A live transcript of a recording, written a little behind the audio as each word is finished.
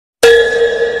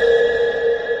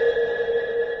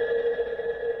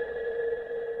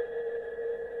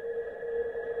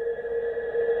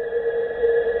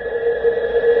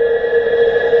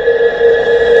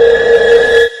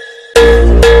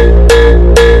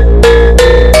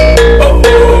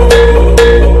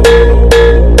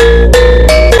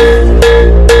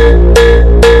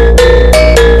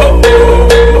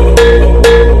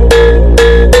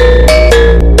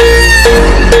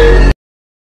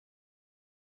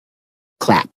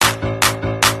Clap.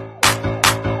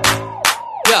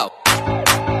 Yo.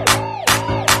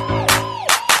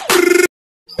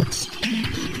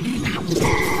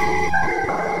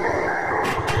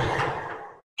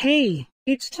 Hey,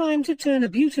 it's time to turn a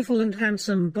beautiful and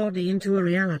handsome body into a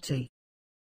reality.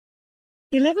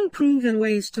 11 proven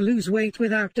ways to lose weight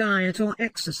without diet or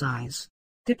exercise.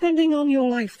 Depending on your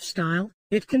lifestyle,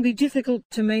 it can be difficult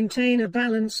to maintain a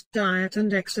balanced diet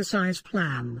and exercise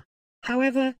plan.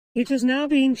 However, it has now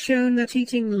been shown that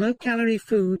eating low-calorie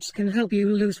foods can help you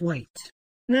lose weight.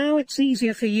 Now it's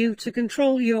easier for you to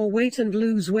control your weight and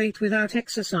lose weight without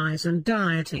exercise and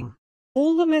dieting.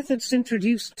 All the methods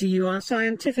introduced to you are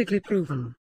scientifically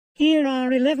proven. Here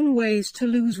are 11 ways to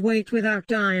lose weight without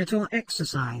diet or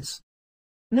exercise.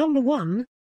 Number 1.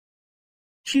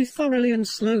 Chew thoroughly and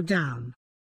slow down.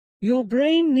 Your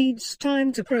brain needs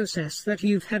time to process that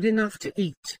you've had enough to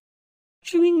eat.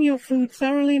 Chewing your food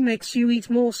thoroughly makes you eat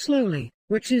more slowly,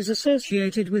 which is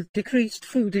associated with decreased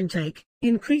food intake,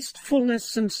 increased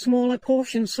fullness and smaller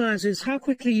portion sizes. How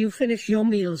quickly you finish your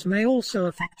meals may also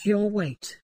affect your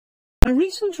weight. A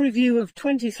recent review of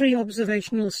 23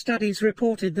 observational studies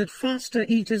reported that faster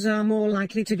eaters are more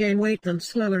likely to gain weight than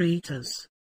slower eaters.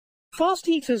 Fast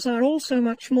eaters are also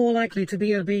much more likely to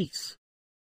be obese.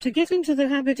 To get into the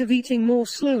habit of eating more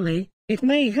slowly, it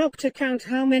may help to count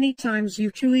how many times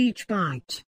you chew each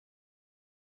bite.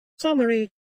 Summary: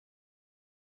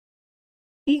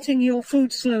 eating your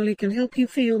food slowly can help you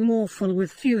feel more full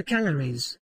with fewer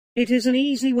calories. It is an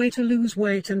easy way to lose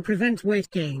weight and prevent weight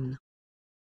gain.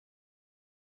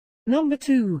 Number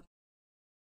 2.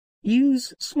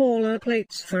 Use smaller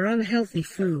plates for unhealthy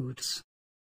foods.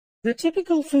 The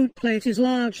typical food plate is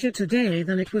larger today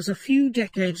than it was a few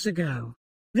decades ago.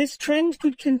 This trend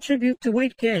could contribute to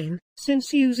weight gain,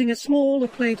 since using a smaller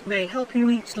plate may help you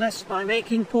eat less by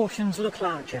making portions look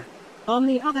larger. On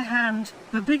the other hand,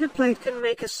 a bigger plate can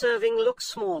make a serving look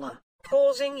smaller,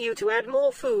 causing you to add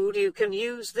more food. You can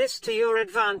use this to your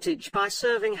advantage by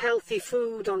serving healthy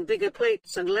food on bigger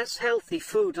plates and less healthy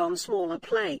food on smaller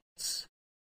plates.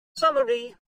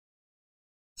 Summary: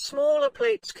 smaller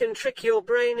plates can trick your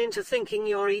brain into thinking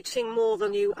you're eating more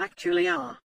than you actually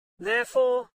are.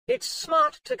 Therefore, it's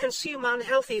smart to consume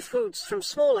unhealthy foods from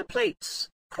smaller plates,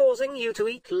 causing you to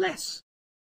eat less.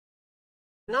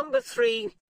 Number 3.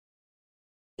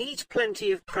 Eat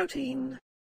plenty of protein.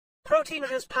 Protein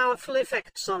has powerful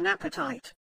effects on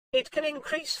appetite. It can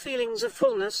increase feelings of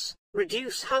fullness,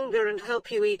 reduce hunger and help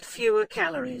you eat fewer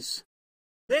calories.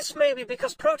 This may be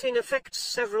because protein affects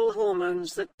several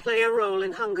hormones that play a role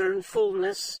in hunger and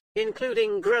fullness,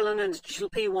 including ghrelin and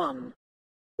GLP-1.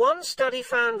 One study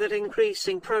found that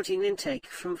increasing protein intake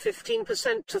from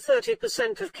 15% to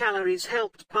 30% of calories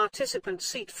helped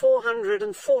participants eat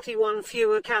 441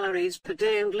 fewer calories per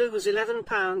day and lose 11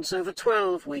 pounds over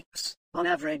 12 weeks, on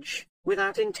average,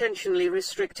 without intentionally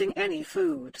restricting any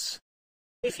foods.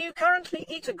 If you currently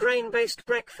eat a grain-based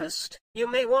breakfast, you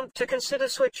may want to consider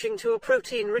switching to a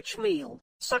protein-rich meal,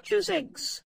 such as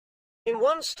eggs. In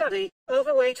one study,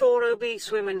 overweight or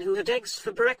obese women who had eggs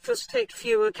for breakfast ate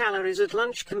fewer calories at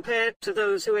lunch compared to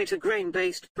those who ate a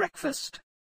grain-based breakfast.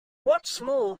 What's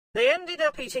more, they ended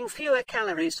up eating fewer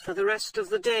calories for the rest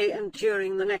of the day and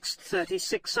during the next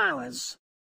 36 hours.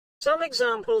 Some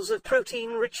examples of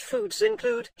protein-rich foods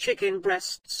include chicken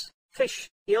breasts,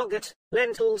 fish, yogurt,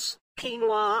 lentils,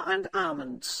 quinoa and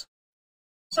almonds.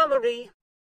 Summary: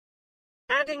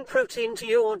 adding protein to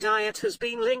your diet has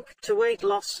been linked to weight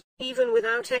loss, even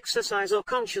without exercise or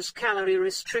conscious calorie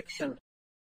restriction.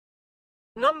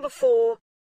 Number 4.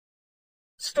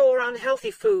 Store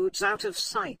unhealthy foods out of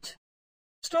sight.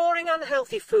 Storing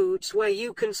unhealthy foods where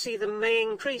you can see them may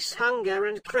increase hunger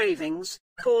and cravings,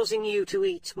 causing you to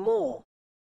eat more.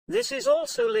 This is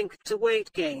also linked to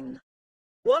weight gain.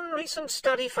 One recent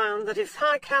study found that if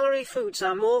high-calorie foods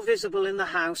are more visible in the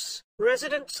house,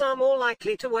 residents are more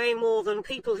likely to weigh more than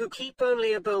people who keep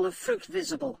only a bowl of fruit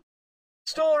visible.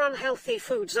 Store unhealthy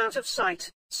foods out of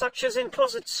sight, such as in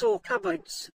closets or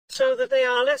cupboards, so that they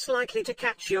are less likely to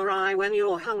catch your eye when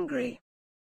you're hungry.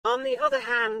 On the other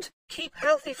hand, keep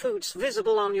healthy foods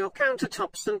visible on your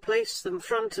countertops and place them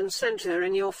front and center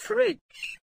in your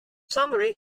fridge.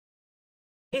 Summary: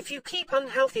 if you keep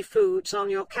unhealthy foods on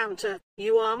your counter,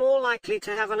 you are more likely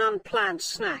to have an unplanned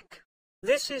snack.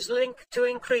 This is linked to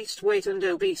increased weight and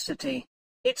obesity.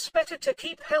 It's better to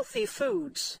keep healthy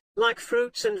foods, like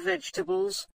fruits and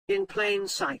vegetables, in plain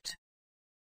sight.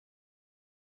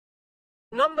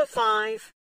 Number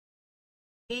 5.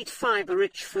 Eat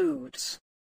fiber-rich foods.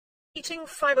 Eating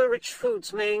fiber-rich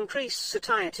foods may increase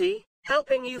satiety,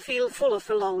 helping you feel fuller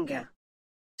for longer.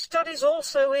 Studies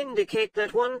also indicate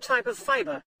that one type of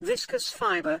fiber, viscous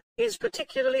fiber, is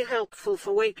particularly helpful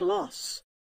for weight loss.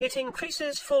 It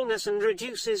increases fullness and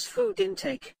reduces food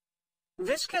intake.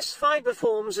 Viscous fiber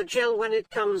forms a gel when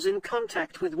it comes in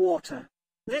contact with water.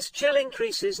 This gel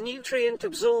increases nutrient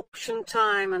absorption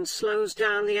time and slows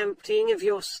down the emptying of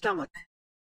your stomach.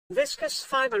 Viscous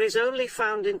fiber is only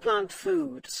found in plant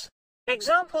foods.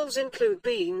 Examples include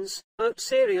beans, oat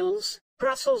cereals,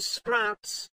 Brussels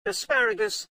sprouts,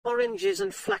 asparagus, oranges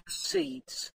and flax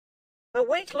seeds. A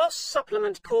weight loss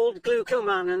supplement called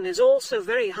glucomannan is also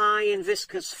very high in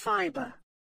viscous fiber.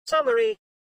 Summary: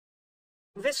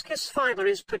 viscous fiber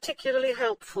is particularly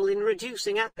helpful in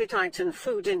reducing appetite and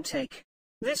food intake.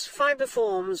 This fiber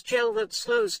forms gel that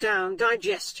slows down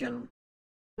digestion.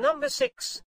 Number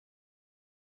 6.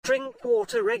 Drink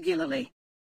water regularly.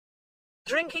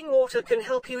 Drinking water can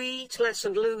help you eat less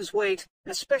and lose weight,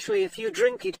 especially if you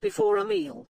drink it before a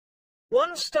meal.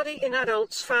 One study in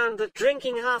adults found that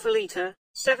drinking half a liter,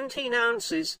 17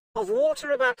 ounces, of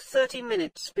water about 30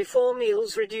 minutes before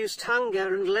meals reduced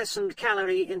hunger and lessened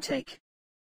calorie intake.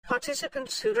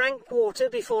 Participants who drank water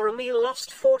before a meal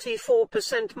lost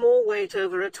 44% more weight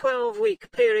over a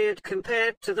 12-week period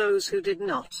compared to those who did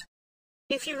not.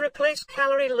 If you replace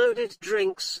calorie-loaded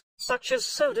drinks, such as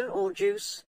soda or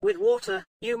juice, with water,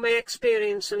 you may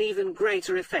experience an even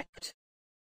greater effect.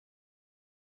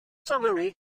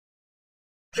 Summary: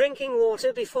 drinking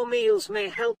water before meals may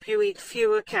help you eat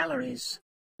fewer calories.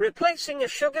 Replacing a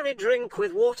sugary drink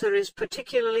with water is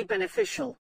particularly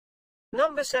beneficial.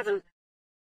 Number 7.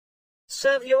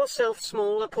 Serve yourself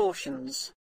smaller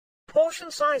portions.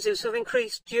 Portion sizes have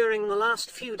increased during the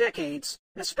last few decades,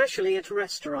 especially at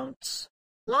restaurants.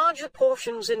 Larger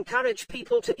portions encourage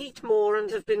people to eat more and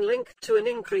have been linked to an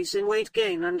increase in weight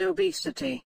gain and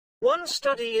obesity. One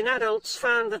study in adults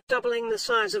found that doubling the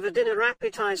size of a dinner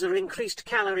appetizer increased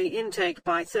calorie intake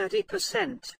by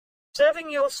 30%.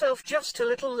 Serving yourself just a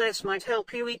little less might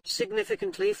help you eat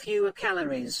significantly fewer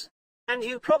calories. And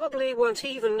you probably won't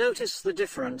even notice the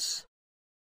difference.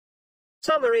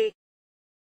 Summary: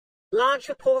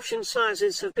 larger portion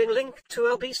sizes have been linked to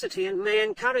obesity and may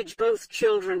encourage both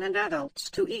children and adults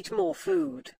to eat more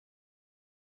food.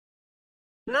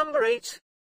 Number 8.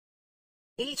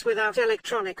 Eat without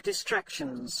electronic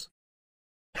distractions.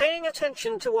 Paying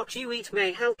attention to what you eat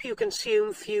may help you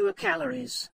consume fewer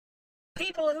calories.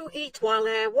 People who eat while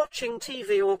they're watching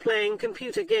TV or playing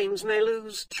computer games may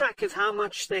lose track of how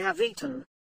much they have eaten.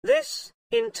 This,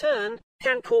 in turn,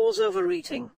 can cause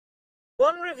overeating.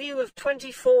 One review of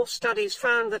 24 studies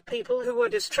found that people who were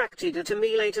distracted at a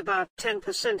meal ate about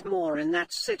 10% more in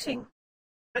that sitting.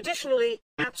 Additionally,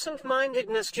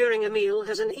 absent-mindedness during a meal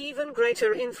has an even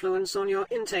greater influence on your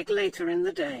intake later in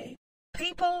the day.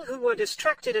 People who were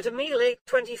distracted at a meal ate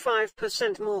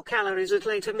 25% more calories at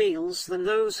later meals than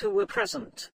those who were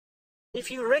present.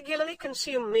 If you regularly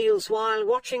consume meals while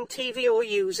watching TV or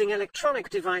using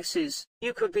electronic devices,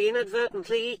 you could be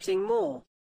inadvertently eating more.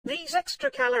 These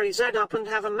extra calories add up and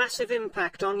have a massive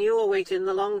impact on your weight in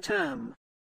the long term.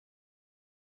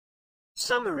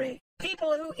 Summary: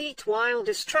 people who eat while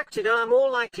distracted are more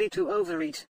likely to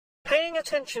overeat. Paying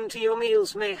attention to your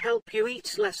meals may help you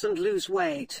eat less and lose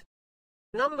weight.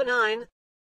 Number 9.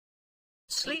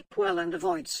 Sleep well and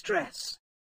avoid stress.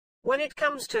 When it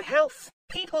comes to health,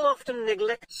 people often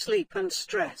neglect sleep and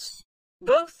stress.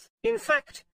 Both, in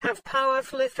fact, have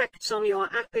powerful effects on your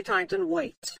appetite and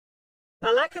weight.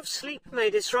 A lack of sleep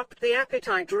may disrupt the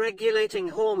appetite-regulating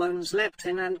hormones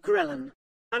leptin and ghrelin.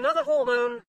 Another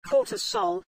hormone,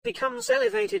 cortisol, becomes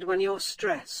elevated when you're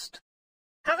stressed.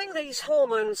 Having these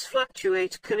hormones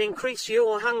fluctuate can increase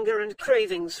your hunger and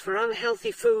cravings for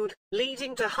unhealthy food,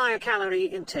 leading to higher calorie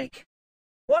intake.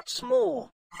 What's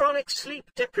more, chronic sleep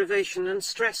deprivation and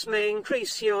stress may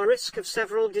increase your risk of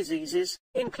several diseases,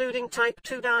 including type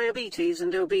 2 diabetes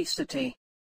and obesity.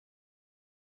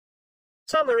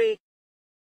 Summary: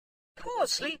 poor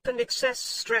sleep and excess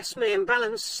stress may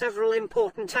imbalance several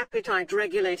important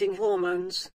appetite-regulating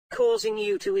hormones, causing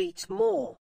you to eat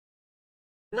more.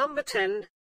 Number 10.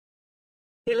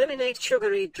 Eliminate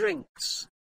sugary drinks.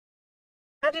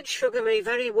 Added sugar may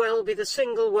very well be the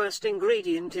single worst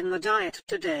ingredient in the diet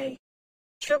today.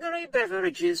 Sugary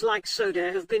beverages like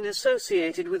soda have been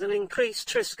associated with an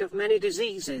increased risk of many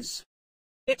diseases.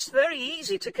 It's very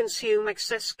easy to consume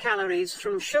excess calories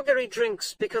from sugary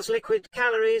drinks because liquid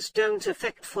calories don't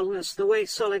affect fullness the way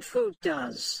solid food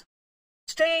does.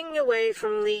 Staying away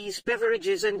from these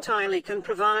beverages entirely can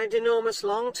provide enormous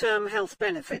long-term health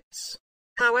benefits.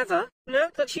 However,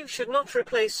 note that you should not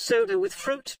replace soda with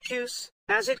fruit juice,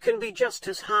 as it can be just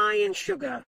as high in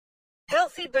sugar.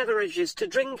 Healthy beverages to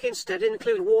drink instead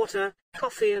include water,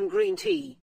 coffee and green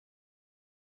tea.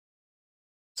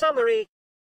 Summary.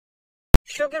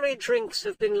 Sugary drinks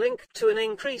have been linked to an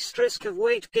increased risk of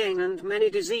weight gain and many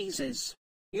diseases.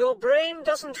 Your brain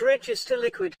doesn't register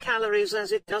liquid calories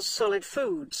as it does solid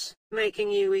foods,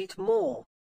 making you eat more.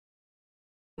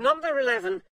 Number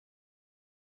 11.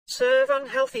 Serve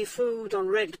unhealthy food on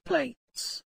red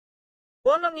plates.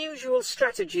 One unusual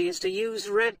strategy is to use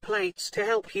red plates to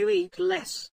help you eat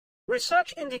less.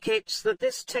 Research indicates that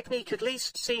this technique at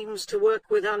least seems to work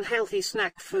with unhealthy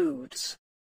snack foods.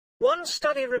 One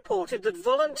study reported that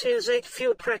volunteers ate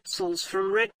fewer pretzels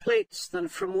from red plates than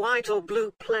from white or blue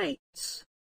plates.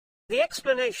 The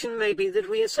explanation may be that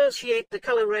we associate the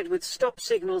color red with stop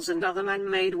signals and other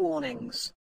man-made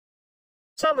warnings.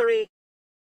 Summary.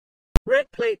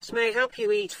 Red plates may help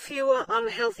you eat fewer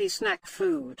unhealthy snack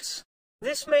foods.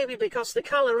 This may be because the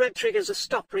color red triggers a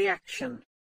stop reaction.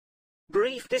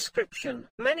 Brief description.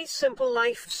 Many simple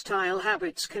lifestyle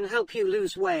habits can help you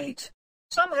lose weight.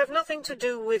 Some have nothing to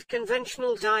do with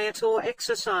conventional diet or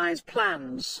exercise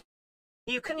plans.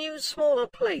 You can use smaller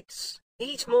plates,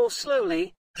 eat more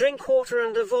slowly, drink water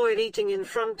and avoid eating in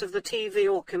front of the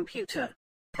TV or computer.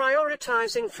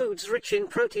 Prioritizing foods rich in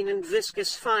protein and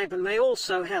viscous fiber may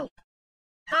also help.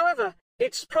 However,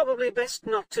 it's probably best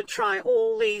not to try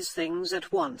all these things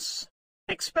at once.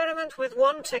 Experiment with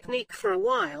one technique for a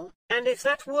while, and if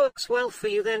that works well for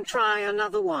you, then try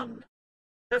another one.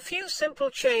 A few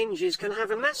simple changes can have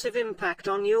a massive impact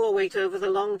on your weight over the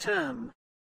long term.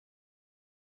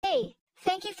 Hey,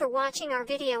 thank you for watching our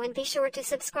video and be sure to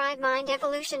subscribe Mind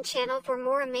Evolution channel for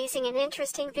more amazing and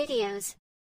interesting videos.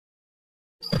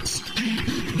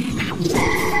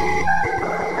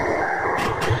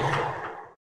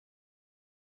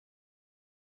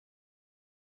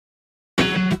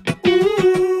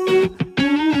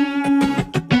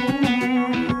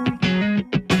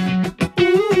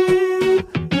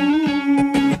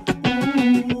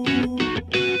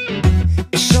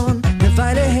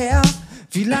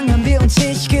 Wie lange haben wir uns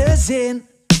nicht gesehen?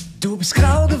 Du bist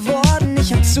grau geworden,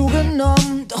 ich hab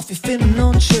zugenommen, doch wir finden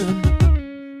uns schön.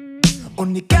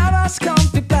 Und egal was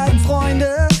kommt, wir bleiben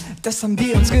Freunde, das haben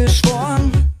wir uns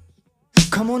geschworen.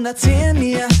 Komm und erzähl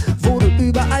mir, wo du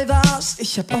überall warst,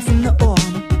 ich hab offene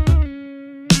Ohren.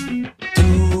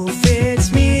 Du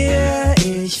fehlst mir,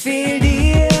 ich fehl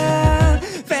dir,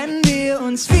 wenn wir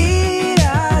uns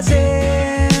wiedersehen,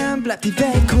 bleibt die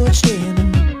Welt kurz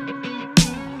stehen.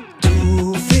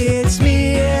 Du fehlst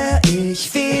mir, ich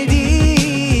fehl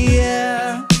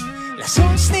dir. Lass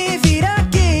uns nie wieder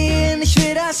gehen, ich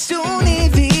will, dass du nie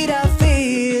wieder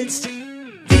fehlst.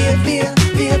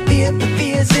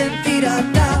 Wir sind wieder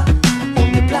da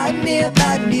und wir bleiben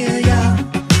hier